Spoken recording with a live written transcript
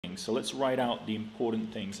things. So let's write out the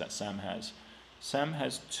important things that Sam has. Sam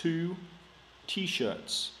has 2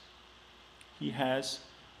 t-shirts. He has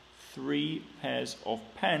 3 pairs of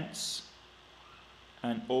pants,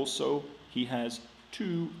 and also he has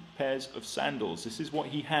 2 pairs of sandals. This is what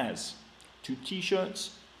he has: 2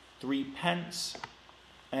 t-shirts, 3 pants,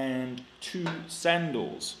 and 2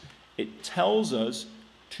 sandals. It tells us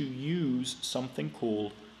to use something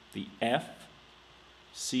called the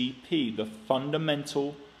FCP, the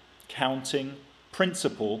fundamental counting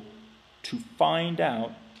principle, to find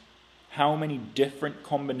out how many different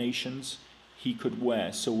combinations he could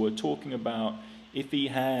wear. So we're talking about if he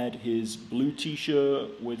had his blue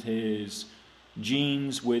t-shirt with his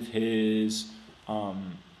jeans with his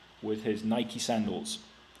Nike sandals.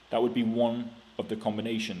 That would be one of the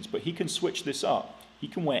combinations. But he can switch this up. He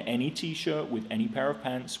can wear any t-shirt with any pair of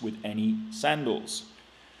pants with any sandals.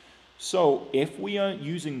 So if we are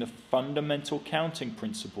using the fundamental counting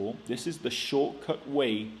principle, this is the shortcut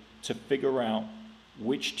way to figure out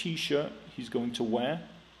which t-shirt he's going to wear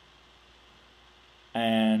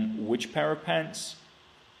and which pair of pants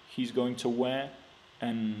he's going to wear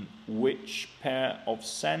and which pair of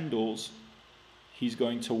sandals he's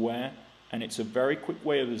going to wear. And it's a very quick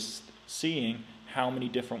way of us seeing how many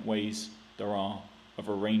different ways there are of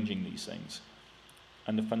arranging these things.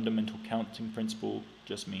 And the fundamental counting principle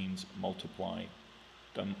just means multiply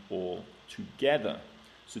them all together.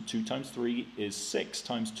 So 2 times 3 is 6,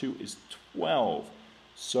 times 2 is 12.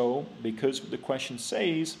 So because the question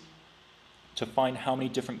says to find how many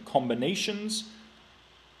different combinations,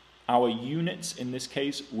 our units in this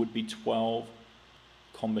case would be 12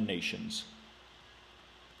 combinations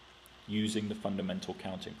using the fundamental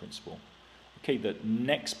counting principle. Okay, the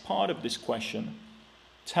next part of this question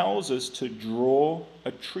tells us to draw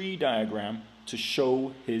a tree diagram to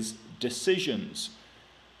show his decisions.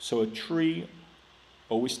 So a tree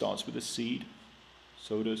always starts with a seed,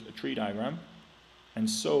 so does a tree diagram. And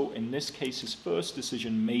so in this case, his first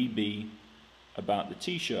decision may be about the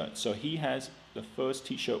t-shirt. So he has the first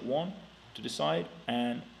t-shirt 1 to decide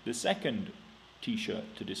and the second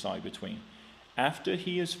t-shirt to decide between. After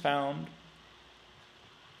he has found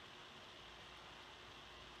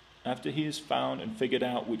and figured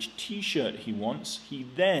out which t-shirt he wants, he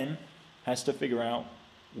then has to figure out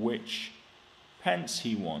which pants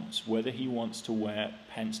he wants, whether he wants to wear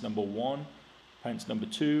pants number 1, pants number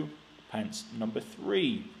 2, pants number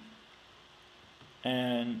 3.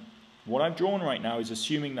 And what I've drawn right now is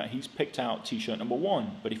assuming that he's picked out t-shirt number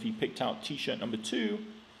 1, but if he picked out t-shirt number 2,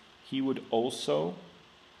 he would also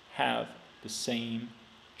have the same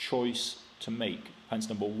choice to make: pants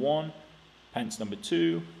number 1, pants number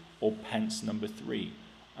 2, or pants number 3.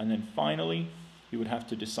 And then finally, he would have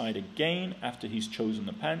to decide again, after he's chosen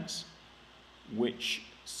the pants, which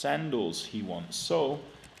sandals he wants. So,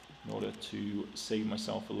 in order to save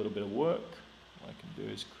myself a little bit of work, what I can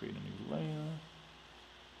do is create a new layer.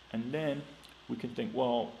 And then we can think,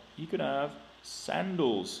 well, he could have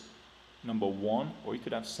sandals number 1, or he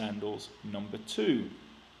could have sandals number 2.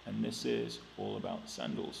 And this is all about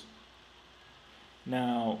sandals.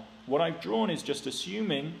 Now, what I've drawn is just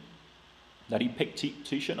assuming that he picked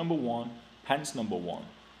t-shirt number 1, pants number 1.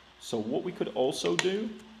 So what we could also do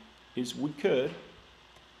is we could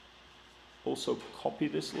also copy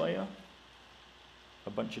this layer a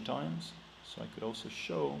bunch of times. So I could also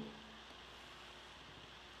show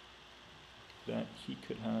that he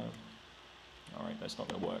could have, all right, that's not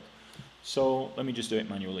going to work. So let me just do it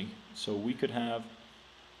manually. So we could have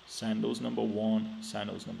sandals number 1,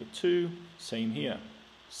 sandals number 2, same here.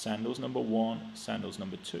 Sandals number 1, sandals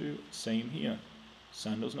number 2, same here.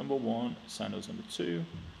 Sandals number 1, sandals number 2,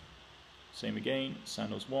 same again.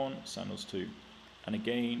 Sandals 1, sandals 2, and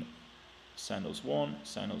again sandals 1,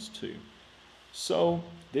 sandals 2. So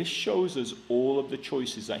this shows us all of the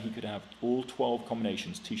choices that he could have, all 12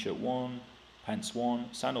 combinations: t-shirt 1, pants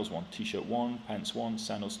 1, sandals 1, t-shirt 1, pants 1,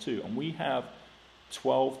 sandals 2. And we have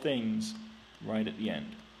 12 things right at the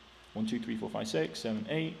end. 1, 2, 3, 4, 5, 6, 7,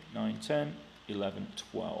 8, 9, 10, 11,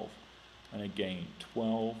 12. And again,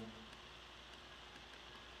 12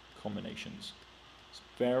 combinations. It's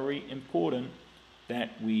very important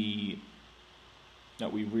that we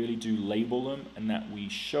really do label them and that we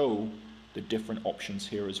show the different options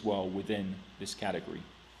here as well within this category.